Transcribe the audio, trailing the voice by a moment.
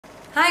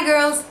Hi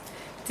girls!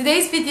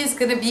 Today's video is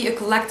gonna be a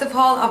collective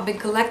haul. I've been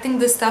collecting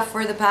this stuff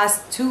for the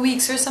past 2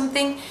 weeks or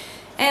something,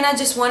 and I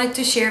just wanted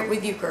to share it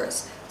with you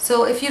girls.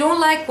 So if you don't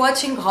like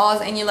watching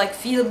hauls and you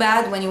feel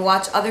bad when you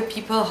watch other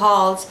people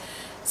hauls,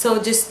 so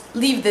just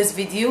leave this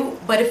video.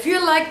 But if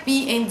you're like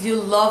me and you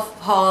love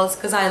hauls,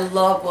 because I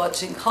love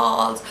watching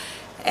hauls,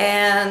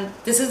 and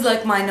this is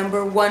like my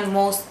 #1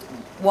 most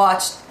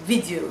watched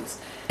videos.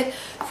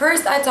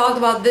 First, I talked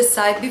about this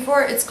site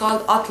before. It's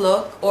called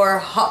hautelook or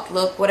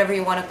hautelook, whatever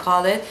you want to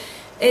call it.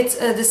 It's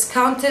a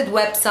discounted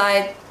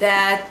website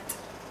that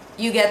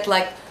you get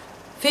like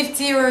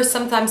 50 or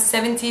sometimes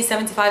 70,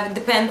 75, it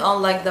depends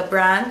on like the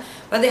brand,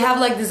 but they have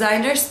like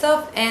designer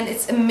stuff and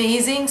it's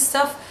amazing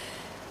stuff.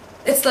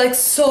 It's like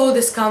so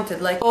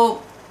discounted. Like,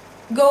 oh,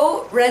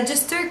 go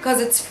register because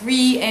it's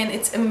free and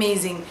it's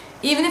amazing.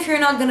 Even if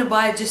you're not gonna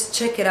buy it, just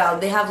check it out.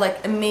 They have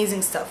like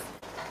amazing stuff.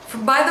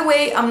 By the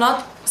way, I'm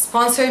not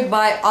sponsored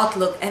by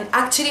hautelook, and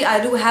actually I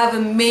do have a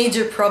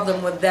major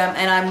problem with them,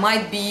 and I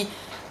might be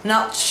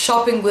not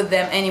shopping with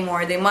them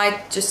anymore. They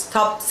might just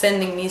stop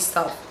sending me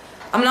stuff.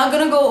 I'm not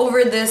gonna go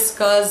over this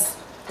because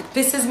it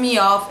pisses me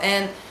off,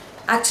 and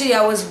actually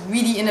I was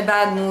really in a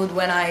bad mood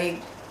when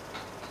I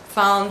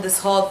found this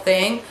whole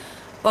thing,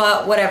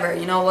 but whatever,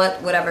 you know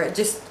what, whatever. I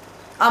just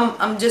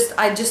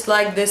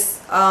like this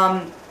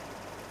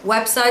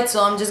website, so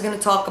I'm just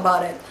gonna talk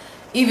about it.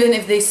 Even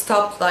if they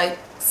stop like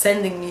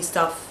sending me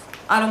stuff,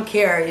 I don't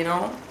care, you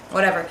know,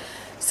 whatever.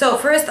 So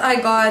first I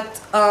got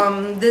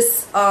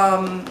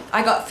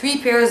I got 3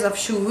 pairs of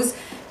shoes,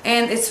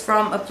 and it's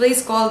from a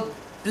place called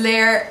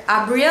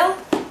abril.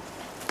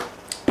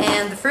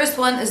 And the first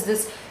one is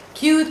this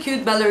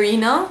cute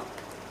ballerina.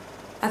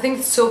 I think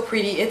it's so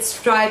pretty. It's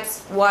striped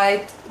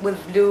white with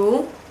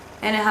blue,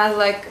 and it has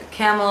like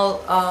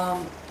camel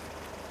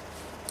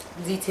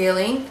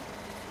detailing,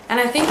 and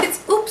I think it's,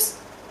 oops,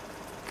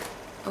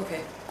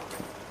 okay,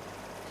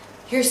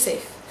 you're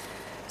safe.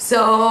 So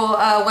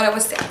what I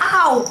was saying,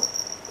 ow,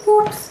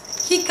 oops,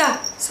 Kika,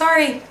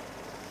 sorry,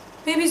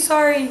 maybe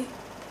sorry.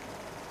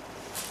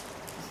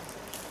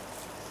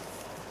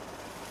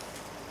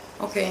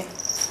 Okay,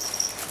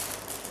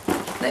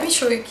 let me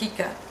show you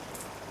Kika.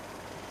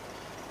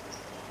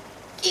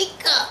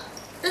 Kika,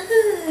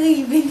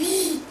 hey,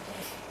 baby,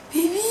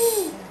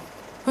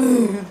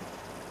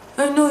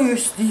 I know you're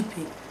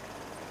sleeping.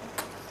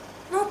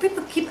 No,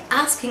 people keep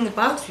asking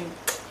about you.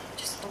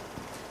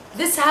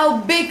 This is how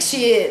big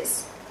she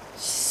is.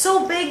 She's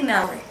so big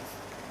now. I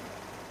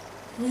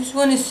just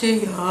want to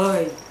say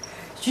hi.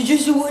 She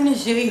just want to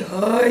say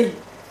hi.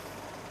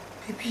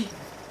 Baby.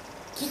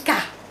 Kika.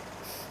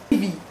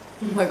 Baby.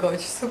 Oh my god,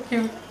 she's so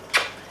cute.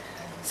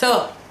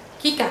 So,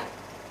 Kika,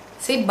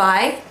 say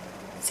bye.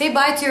 Say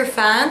bye to your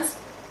fans.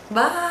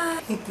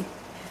 Bye.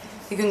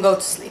 You can go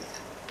to sleep.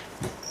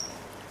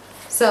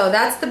 So,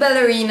 that's the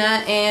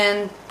ballerina,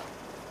 and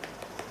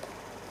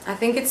I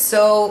think it's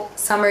so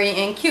summery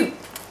and cute.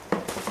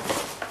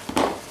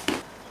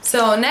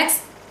 So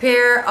next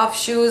pair of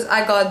shoes,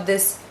 I got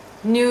this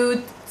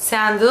nude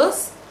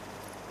sandals,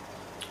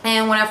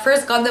 and when I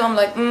first got them, I'm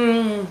like,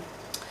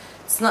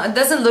 it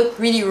doesn't look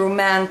really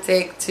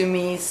romantic to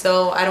me,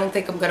 so I don't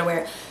think I'm gonna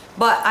wear it.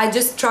 But I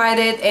just tried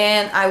it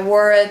and I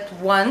wore it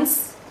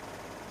once,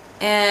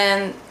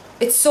 and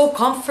it's so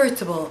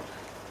comfortable.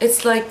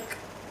 It's like,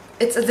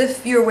 it's as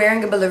if you're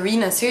wearing a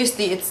ballerina.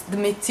 Seriously, the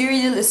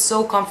material is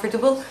so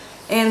comfortable,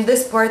 and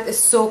this part is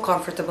so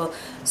comfortable.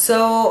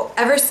 So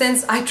ever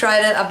since I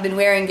tried it, I've been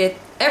wearing it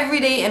every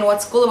day, and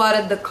what's cool about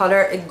it, the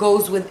color, it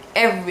goes with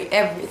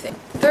everything.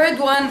 Third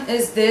one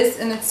is this,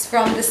 and it's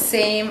from the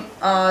same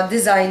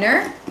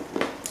designer,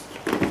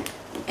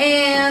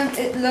 and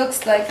it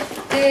looks like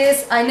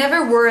this. I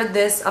never wore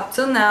this up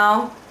till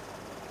now.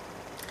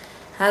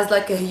 Has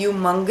like a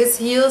humongous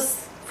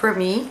heels for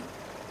me,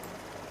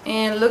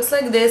 and it looks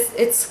like this.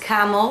 It's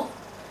camel.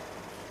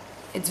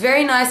 It's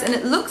very nice and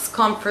it looks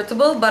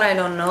comfortable, but I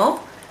don't know.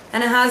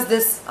 And it has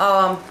this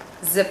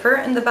zipper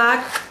in the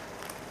back,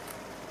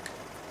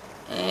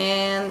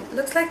 and it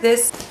looks like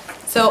this.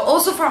 So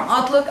also from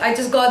hautelook, I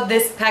just got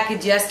this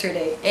package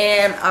yesterday,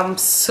 and I'm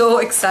so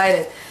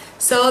excited.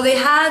 So they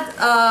had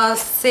a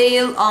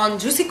sale on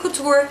Juicy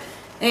Couture,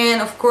 and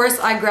of course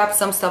I grabbed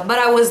some stuff, but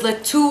I was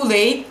like too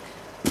late.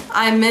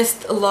 I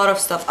missed a lot of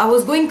stuff. I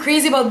was going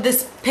crazy about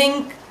this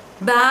pink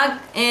bag,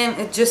 and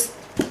it just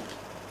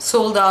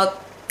sold out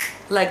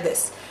like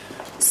this.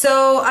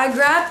 So I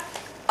grabbed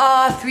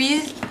 3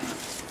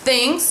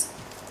 things.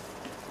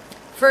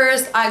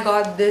 First, I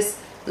got this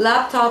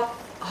laptop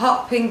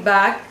hot pink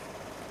bag,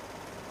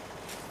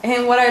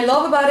 and what I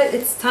love about it,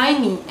 it's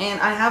tiny, and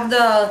I have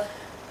the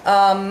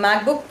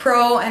MacBook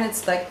Pro, and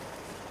it's like,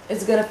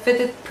 it's gonna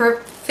fit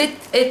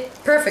it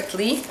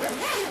perfectly.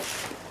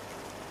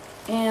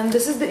 And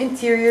this is the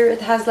interior.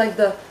 It has like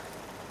the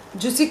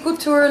Juicy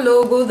Couture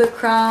logo, the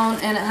crown,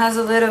 and it has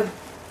a little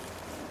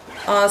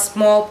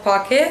small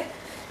pocket.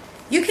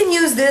 You can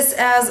use this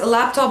as a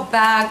laptop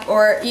bag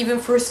or even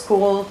for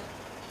school.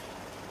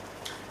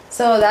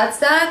 So that's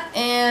that,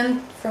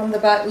 and from the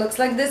back looks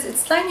like this.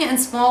 It's tiny and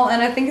small,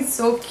 and I think it's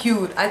so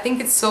cute. I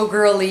think it's so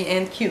girly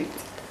and cute.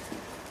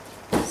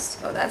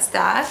 So that's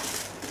that.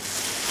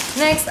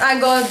 Next, I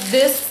got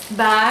this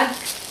bag.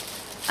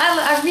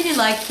 I really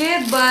like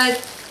it,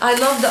 but I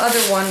love the other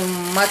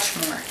one much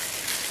more.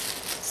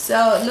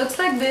 So it looks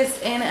like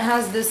this, and it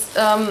has this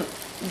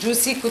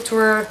juicy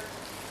couture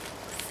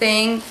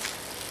thing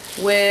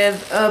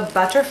with a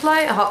butterfly,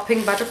 a hot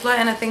pink butterfly,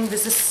 and I think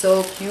this is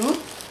so cute.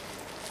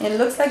 And it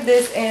looks like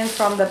this, and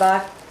from the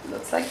back it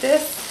looks like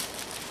this.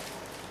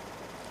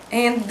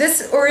 And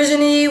this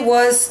originally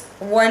was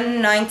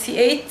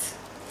 $1.98.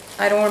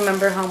 I don't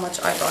remember how much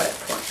I got it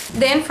for.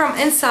 Then from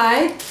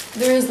inside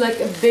there is like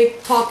a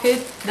big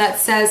pocket that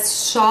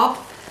says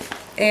shop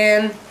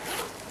and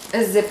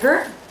a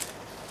zipper.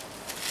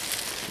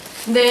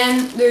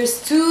 Then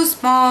there's two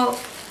small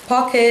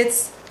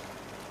pockets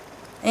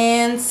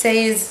and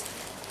says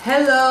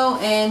hello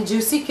and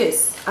juicy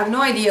kiss. I have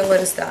no idea what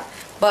is that,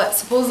 but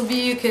supposedly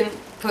you can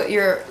put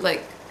your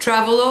like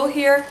Travelo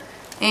here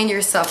and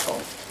your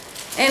Suffle.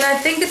 And I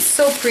think it's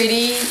so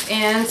pretty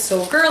and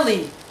so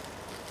girly.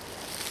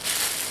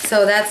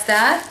 So that's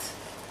that.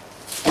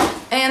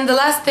 And the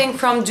last thing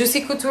from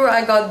Juicy Couture,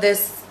 I got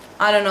this,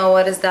 I don't know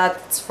what is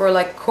that, it's for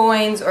like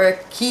coins or a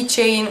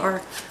keychain,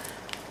 or,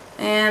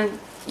 and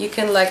you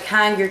can like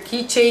hang your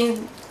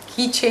keychain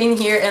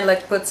here and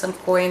like put some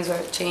coins or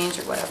change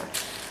or whatever.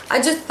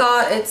 I just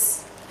thought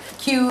it's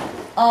cute.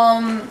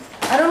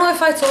 I don't know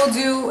if I told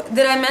you,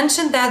 did I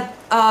mention that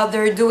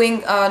they're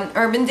doing an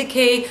Urban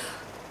Decay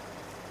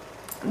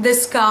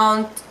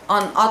discount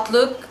on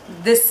hautelook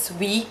this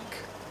week?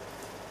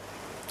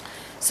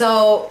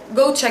 So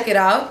go check it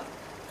out.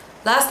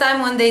 Last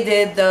time when they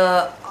did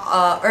the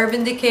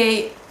Urban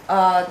Decay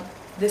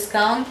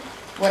discount,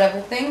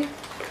 whatever thing,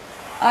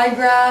 I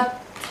grabbed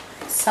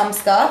some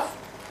stuff.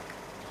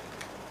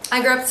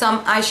 I grabbed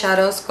some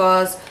eyeshadows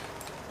because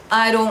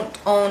I don't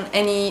own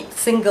any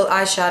single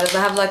eyeshadows.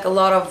 I have like a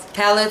lot of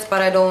palettes,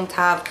 but I don't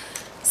have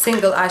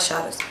single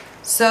eyeshadows.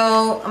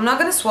 So I'm not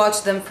gonna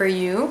swatch them for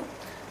you.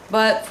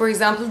 But for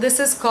example, this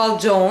is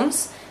called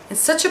Jones. It's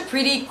such a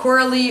pretty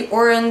corally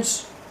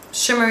orange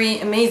shimmery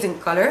amazing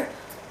color.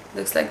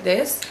 Looks like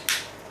this.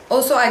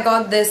 Also I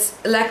got this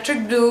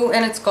electric blue,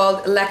 and it's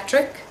called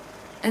Electric,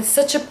 and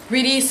such a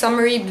pretty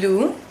summery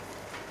blue.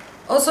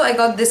 Also I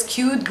got this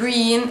cute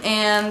green,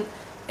 and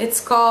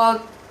it's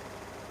called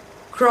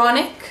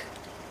Chronic.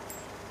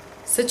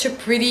 Such a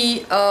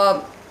pretty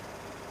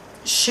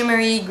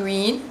shimmery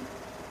green.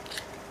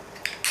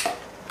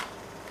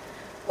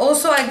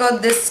 Also I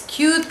got this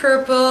cute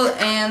purple,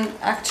 and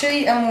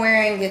actually I'm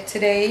wearing it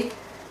today.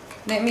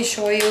 Let me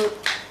show you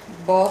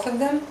both of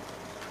them.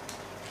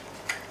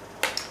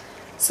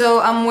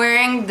 So I'm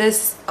wearing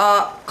this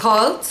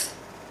Cult.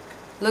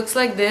 Looks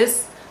like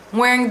this. I'm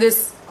wearing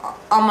this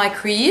on my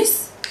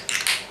crease,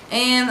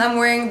 and I'm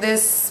wearing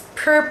this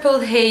Purple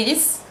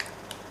Haze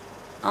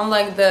on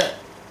like the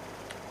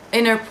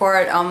inner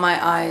part on my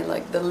eye,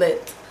 like the lid.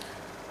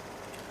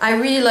 I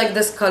really like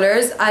these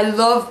colors. I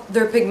love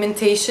their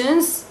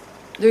pigmentations.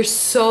 They're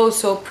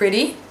so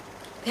pretty.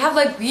 They have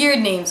like weird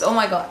names. Oh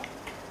my god.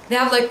 They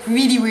have like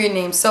really weird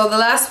names. So the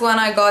last one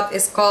I got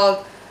is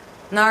called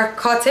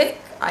Narcotic,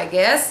 I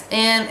guess,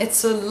 and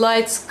it's a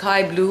light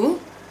sky blue,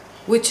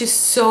 which is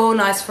so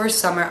nice for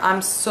summer.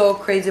 I'm so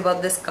crazy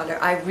about this color.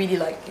 I really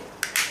like it.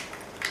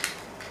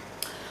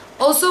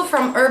 Also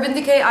from Urban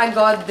Decay I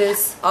got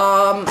this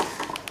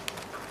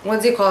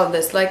what do you call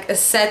this, like a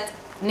set,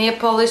 nail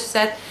polish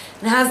set.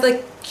 It has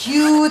like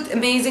cute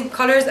amazing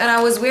colors, and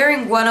I was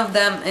wearing one of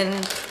them in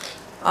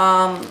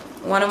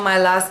one of my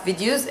last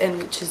videos, and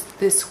which is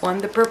this one,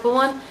 the purple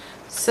one.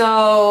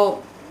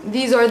 So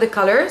these are the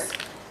colors,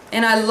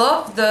 and I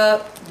love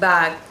the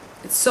bag.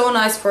 It's so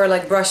nice for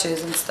like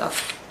brushes and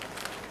stuff.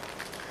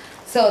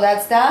 So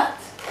that's that.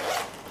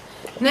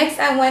 Next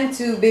I went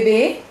to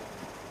Bebe,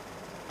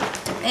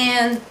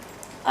 and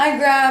I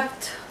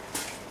grabbed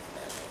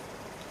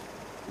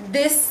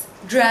this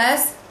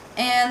dress,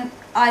 and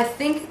I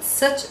think it's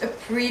such a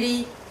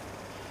pretty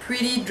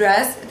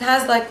dress. It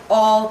has like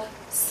all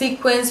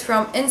sequins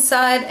from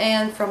inside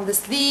and from the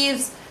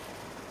sleeves,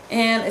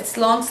 and it's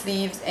long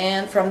sleeves,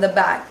 and from the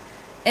back,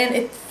 and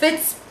it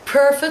fits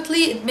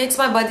perfectly. It makes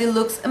my body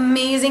looks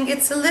amazing.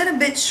 It's a little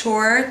bit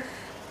short,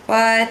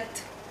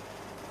 but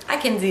I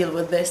can deal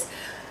with this.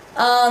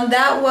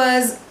 That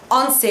was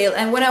on sale,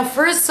 and when I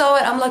first saw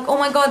it I'm like, oh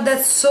my god,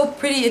 that's so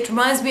pretty. It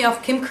reminds me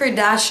of Kim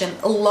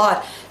Kardashian a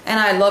lot, and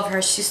I love her.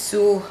 She's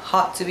so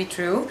hot to be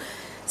true.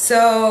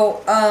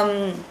 So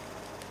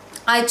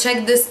I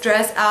checked this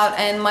dress out,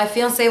 and my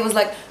fiance was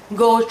like,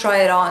 go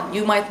try it on,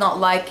 you might not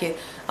like it.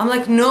 I'm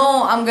like,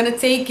 no, I'm gonna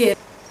take it.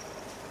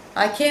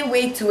 I can't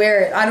wait to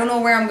wear it. I don't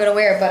know where I'm gonna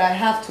wear it, but I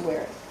have to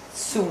wear it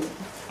soon.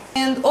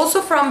 And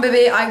also from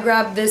Bebe I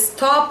grabbed this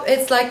top.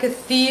 It's like a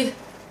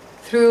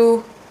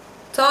see-through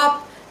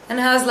top, and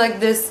it has like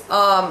this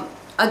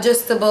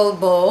adjustable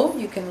bow.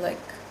 You can like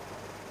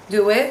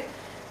do it.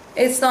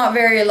 It's not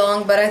very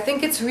long, but I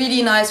think it's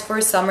really nice for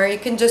summer. You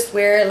can just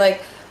wear it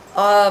like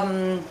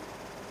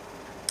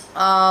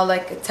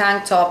like a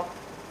tank top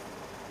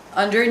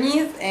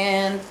underneath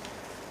and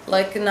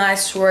like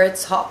nice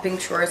shorts, hot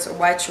pink shorts or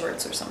white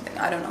shorts or something,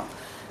 I don't know.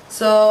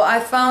 So I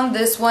found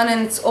this one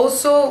and it's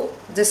also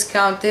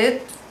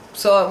discounted,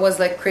 so it was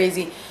like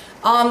crazy.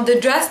 The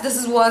dress,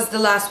 this was the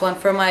last one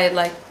for my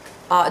like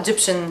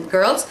Egyptian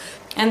girls,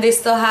 and they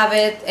still have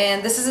it,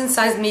 and this is in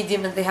size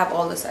medium and they have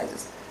all the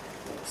sizes.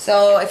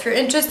 So if you're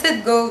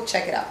interested, go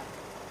check it out.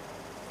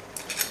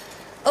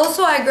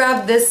 Also, I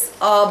grabbed this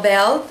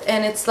belt,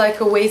 and it's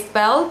like a waist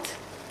belt,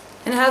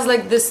 and it has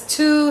like this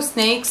two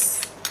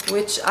snakes,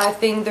 which I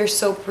think they're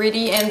so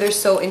pretty and they're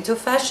so into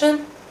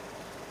fashion,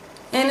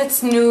 and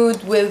it's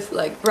nude with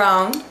like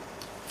brown.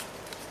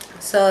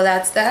 So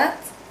that's that.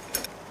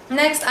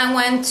 Next I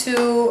went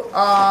to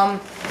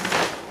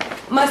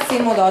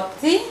Massimo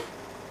Dutti,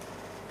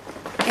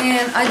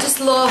 and I just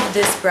love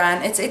this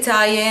brand. It's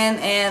Italian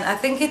and I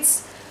think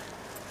it's,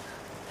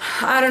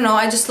 I don't know,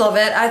 I just love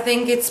it. I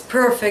think it's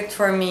perfect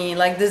for me,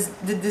 like this,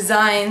 the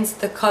designs,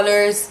 the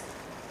colors,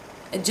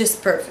 it's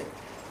just perfect.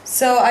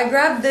 So I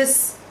grabbed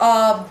this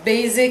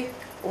basic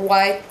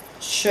white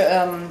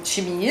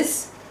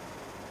chemise,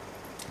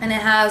 and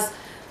it has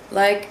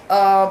like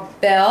a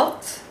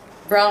belt,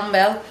 brown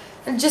belt,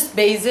 and just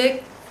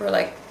basic for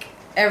like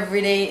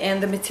everyday,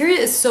 and the material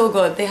is so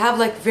good. They have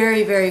like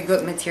very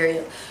good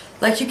material,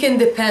 like you can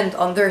depend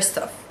on their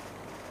stuff.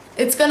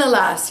 It's gonna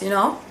last, you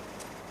know,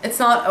 it's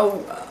not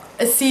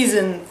a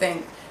season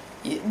thing.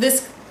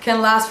 This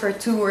can last for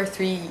 2 or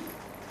 3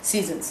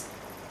 seasons.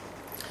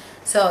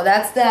 So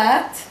that's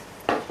that.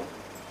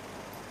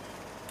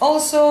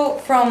 Also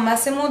from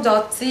Massimo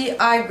Dutti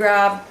I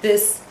grabbed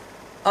this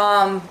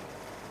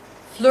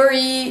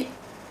flurry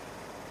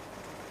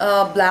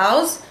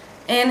blouse,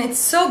 and it's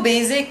so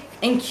basic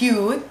and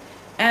cute,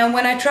 and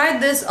when I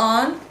tried this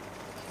on,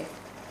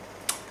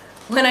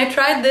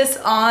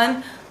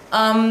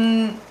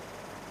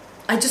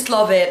 I just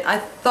love it. I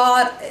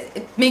thought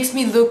it makes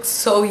me look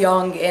so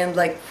young and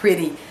like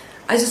pretty.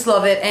 I just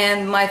love it,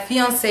 and my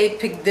fiance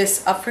picked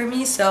this up for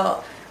me,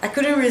 so I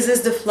couldn't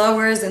resist the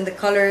flowers and the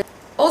colors.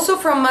 Also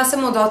from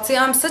Massimo Dutti,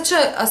 I'm such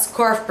a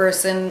scarf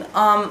person.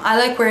 I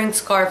like wearing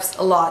scarves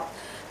a lot.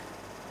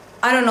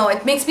 I don't know,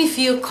 it makes me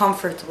feel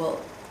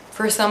comfortable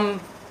for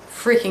some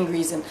freaking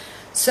reason.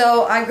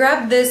 So I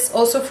grabbed this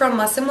also from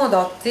Massimo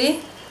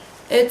Dutti.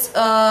 It's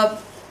a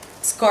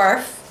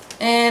scarf,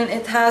 and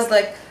it has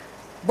like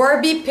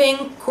Barbie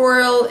pink,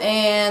 coral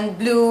and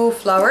blue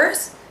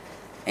flowers,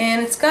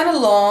 and it's kind of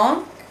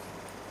long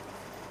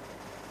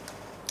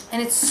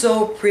and it's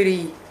so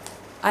pretty.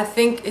 I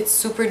think it's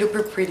super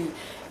duper pretty.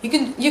 You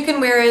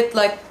can wear it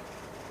like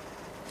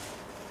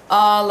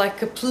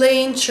a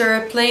plain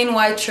shirt, plain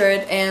white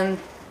shirt, and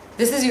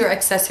this is your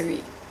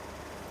accessory.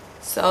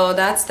 So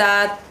that's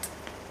that.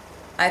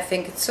 I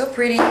think it's so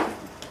pretty.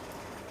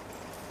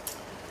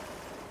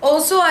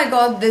 Also, I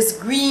got this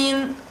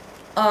green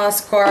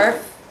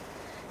scarf,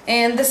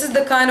 and this is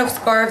the kind of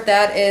scarf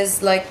that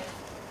is like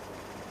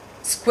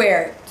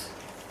squared.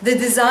 The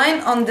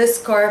design on this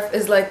scarf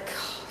is like,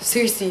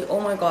 seriously,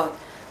 oh my god,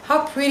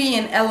 how pretty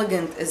and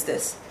elegant is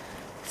this?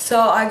 So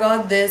I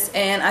got this,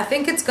 and I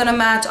think it's gonna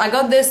match. I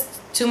got this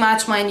to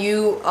match my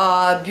new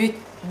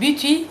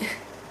beauty.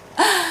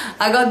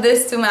 I got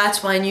this to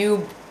match my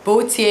new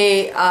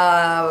Boutier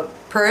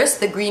purse,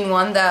 the green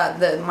one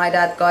that my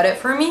dad got it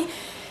for me,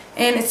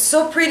 and it's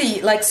so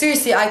pretty. Like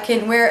seriously, I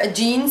can wear a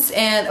jeans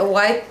and a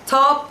white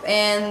top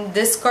and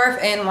this scarf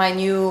and my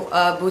new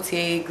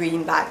Boutier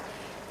green bag,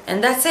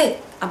 and that's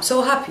it. I'm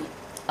so happy.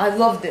 I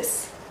love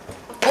this.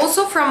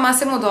 Also from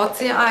Massimo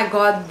Dutti, I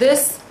got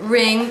this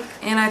ring,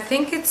 and I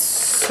think it's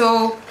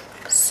so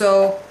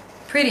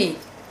pretty.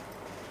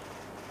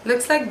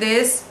 Looks like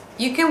this.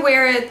 You can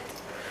wear it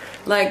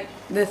like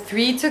the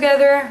 3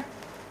 together.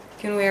 You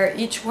can wear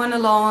each one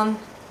alone.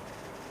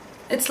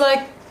 It's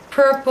like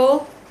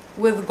purple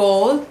with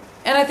gold,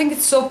 and I think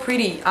it's so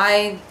pretty.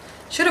 I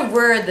should have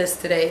worn this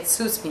today. It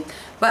suits me.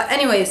 But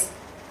anyways,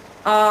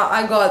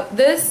 I got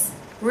this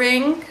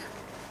ring,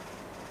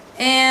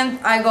 and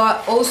I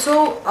got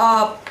also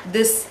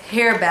this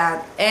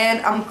hairband, and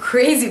I'm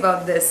crazy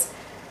about this.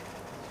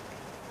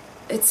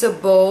 It's a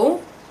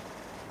bow,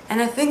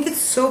 and I think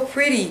it's so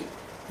pretty.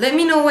 Let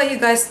me know what you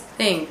guys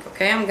think,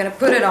 okay? I'm gonna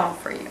put it on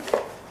for you.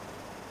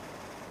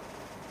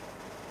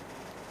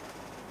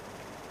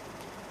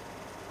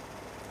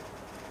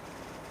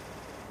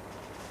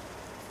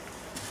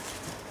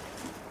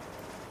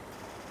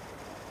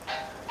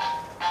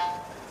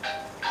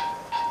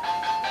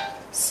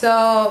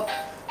 So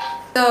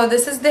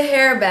this is the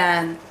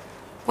hairband.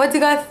 What do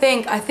you guys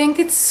think? I think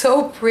it's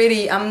so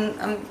pretty.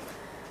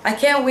 I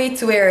can't wait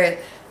to wear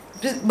it.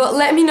 But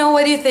let me know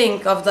what you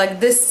think of like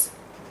this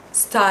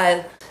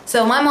style.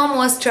 So my mom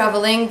was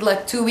traveling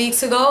like 2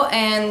 weeks ago,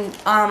 and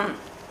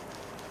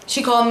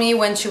she called me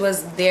when she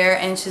was there,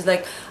 and she's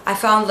like, I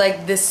found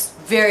like this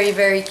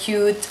very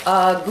cute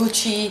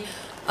Gucci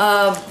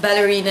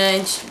ballerina,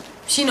 and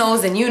she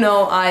knows, and you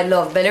know I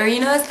love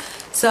ballerinas.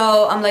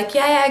 So I'm like,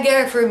 yeah,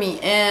 get it for me.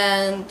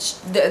 And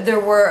there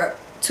were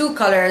two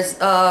colors,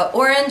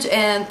 orange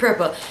and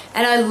purple,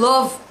 and I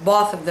love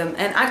both of them.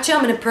 And actually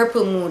I'm in a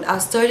purple mood. I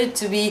started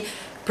to be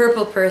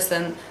purple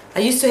person. I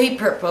used to hate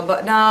purple,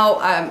 but now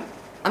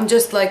I'm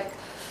just like,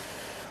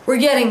 we're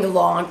getting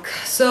along.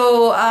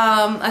 So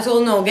I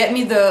told no, get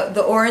me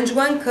the orange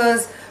one,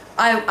 because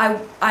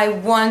I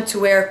want to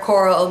wear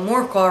coral,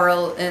 more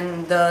coral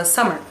in the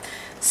summer.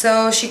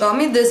 So she got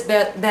me this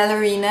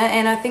ballerina,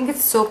 and I think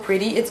it's so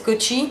pretty. It's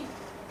Gucci,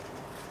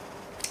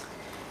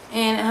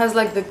 and it has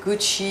like the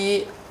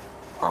Gucci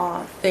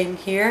thing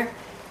here,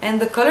 and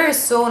the color is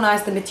so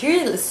nice. The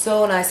material is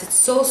so nice. It's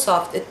so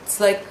soft. It's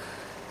like,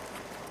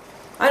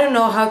 I don't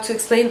know how to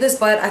explain this,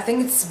 but I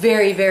think it's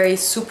very, very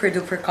super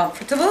duper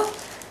comfortable.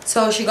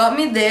 So she got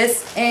me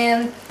this,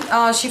 and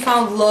she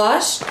found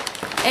Lush,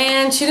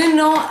 and she didn't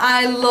know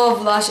I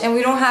love Lush, and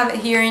we don't have it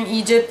here in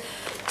Egypt.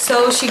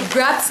 So she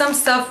grabbed some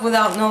stuff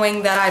without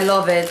knowing that I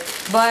love it.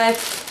 But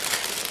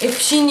if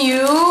she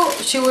knew,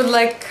 she would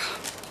like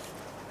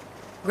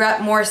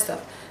grab more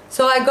stuff.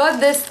 So I got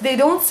this. They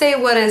don't say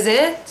what is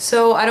it,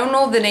 so I don't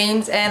know the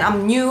names, and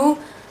I'm new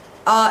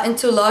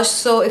into Lush.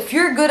 So if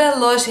you're good at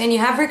Lush and you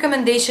have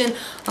recommendation,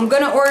 I'm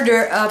gonna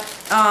order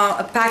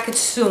a package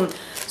soon.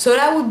 So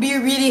that would be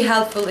really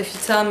helpful if you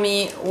tell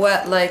me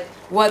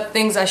what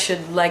things I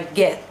should like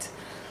get.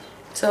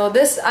 So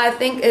this, I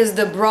think, is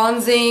the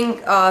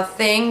bronzing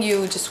thing.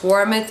 You just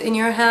warm it in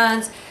your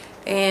hands,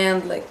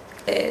 and like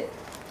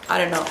I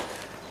don't know,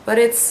 but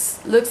it's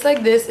looks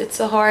like this. It's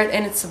a heart,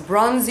 and it's a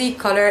bronzy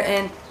color,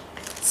 and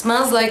it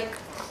smells like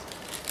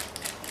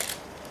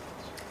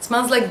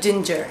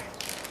ginger,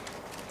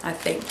 I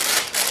think.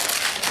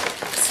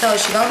 So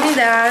she got me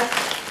that,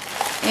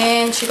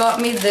 and she got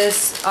me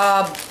this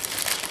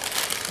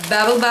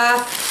bubble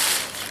bath.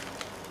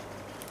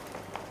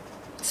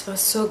 It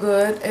smells so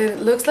good. It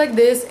looks like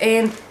this,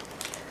 and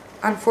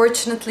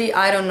unfortunately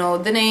I don't know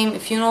the name.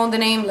 If you know the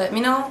name, let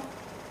me know.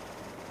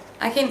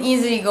 I can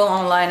easily go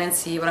online and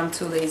see, but I'm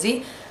too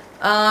lazy.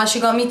 She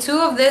got me two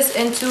of this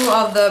and two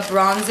of the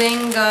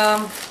bronzing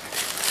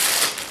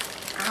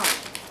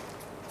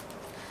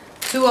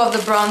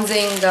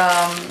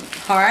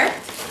heart,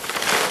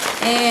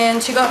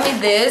 and she got me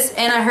this,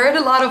 and I heard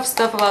a lot of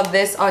stuff about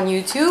this on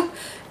YouTube.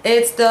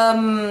 It's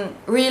the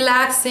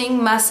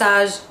relaxing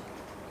massage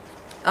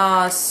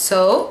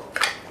soap,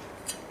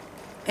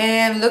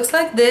 and looks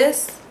like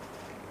this.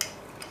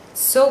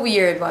 So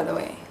weird, by the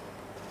way,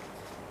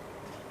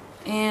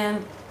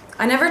 and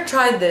I never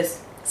tried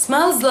this.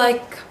 Smells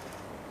like,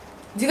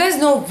 do you guys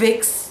know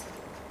Vicks?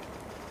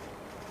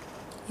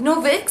 You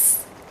know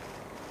Vicks?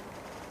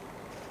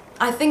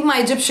 I think my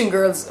Egyptian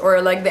girls,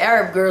 or like the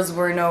Arab girls,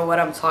 will know what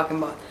I'm talking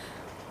about.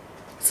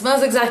 It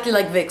smells exactly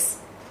like Vicks.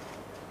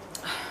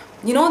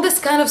 You know this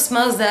kind of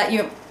smells that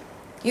you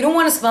don't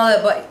want to smell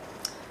it, but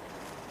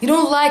you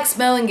don't like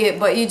smelling it,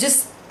 but you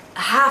just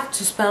have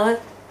to smell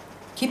it.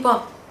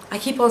 I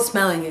keep on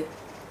smelling it.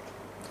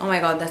 Oh my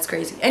god, that's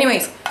crazy.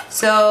 Anyways,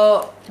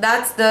 so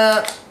that's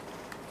the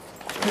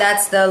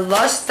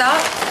Lush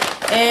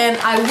stuff, and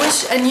I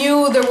wish I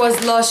knew there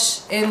was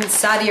Lush in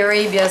Saudi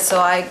Arabia, so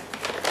I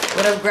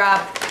would have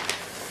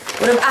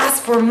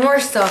asked for more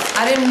stuff.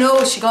 I didn't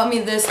know she got me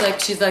this. Like,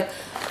 she's like,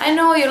 I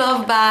know you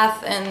love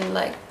bath and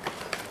like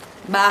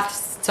bath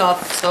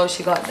stuff, so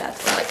she got that.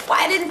 So like,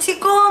 why didn't she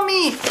call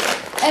me?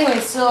 Anyway,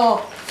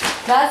 so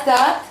that's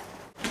that.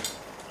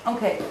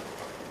 Okay.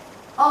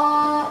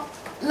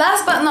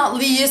 Last but not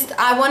least,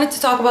 I wanted to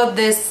talk about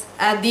this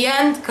at the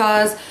end,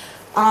 because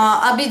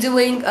I'll be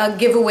doing a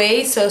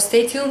giveaway, so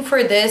stay tuned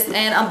for this,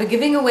 and I'll be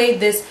giving away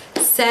this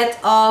set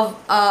of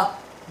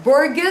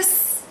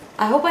Borghese,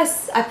 I hope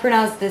I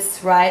pronounced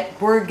this right,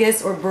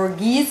 Borghese or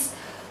Borghese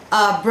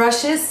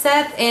brushes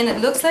set, and it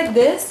looks like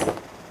this.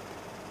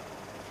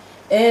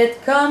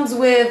 It comes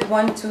with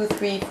 1, 2,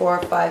 3,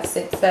 4, 5,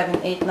 6,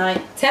 7, 8,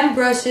 9, 10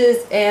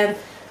 brushes and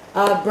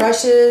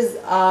brushes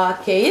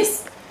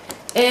case.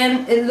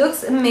 And it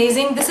looks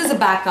amazing. This is a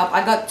backup.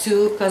 I got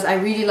two because I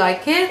really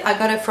like it. I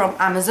got it from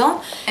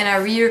Amazon and I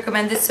really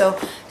recommend it. So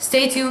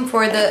stay tuned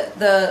for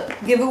the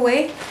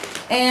giveaway.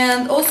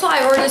 And also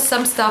I ordered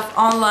some stuff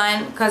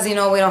online because, you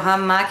know, we don't have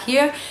Mac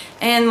here.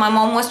 And my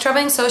mom was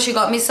traveling, so she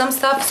got me some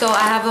stuff. So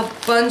I have a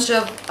bunch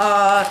of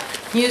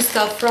new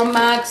stuff from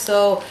Mac.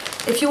 So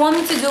if you want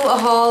me to do a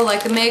haul,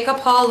 like a makeup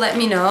haul, let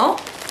me know.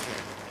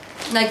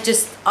 Like,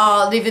 just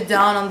leave it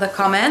down on the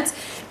comments.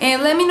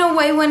 And let me know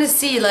what you want to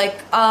see,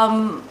 like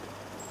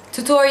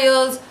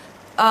tutorials,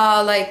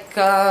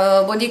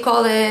 what do you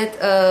call it,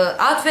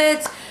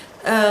 outfits,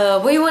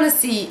 what you want to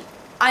see.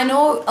 I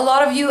know a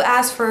lot of you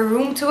asked for a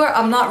room tour.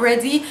 I'm not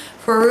ready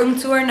for a room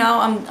tour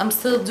now. I'm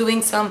still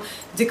doing some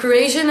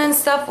decoration and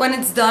stuff. When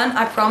it's done,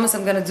 I promise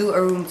I'm gonna do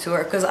a room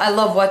tour because I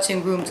love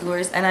watching room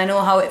tours and I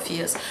know how it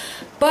feels.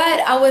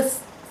 But I was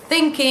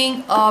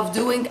thinking of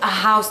doing a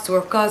house tour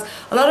because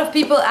a lot of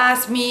people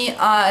ask me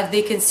if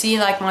they can see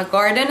like my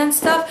garden and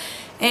stuff,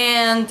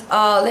 and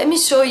let me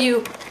show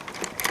you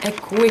a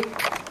quick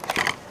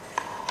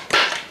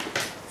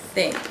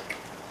thing.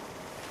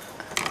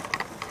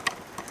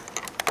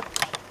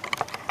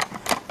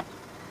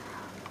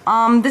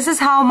 This is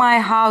how my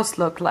house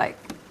looked like.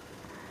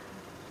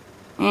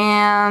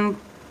 And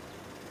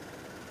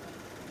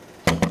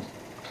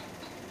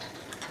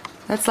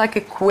that's like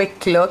a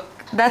quick look.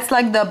 That's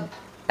like the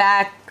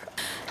back.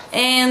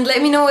 And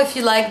let me know if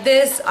you like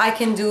this. I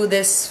can do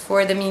this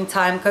for the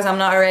meantime because I'm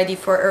not ready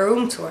for a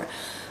room tour.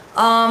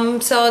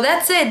 So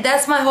that's it.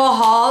 That's my whole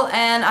haul,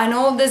 and I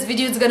know this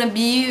video is gonna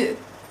be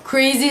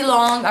crazy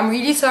long. I'm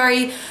really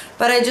sorry,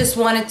 but I just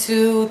wanted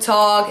to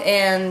talk,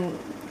 and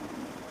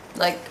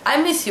like,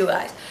 I miss you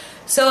guys.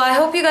 So I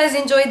hope you guys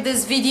enjoyed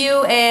this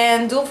video,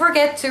 and don't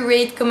forget to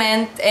rate,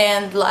 comment,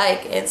 and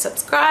like, and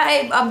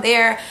subscribe up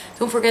there.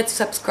 Don't forget to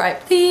subscribe.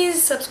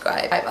 Please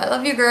subscribe. I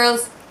love you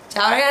girls.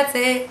 Ciao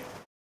ragazzi.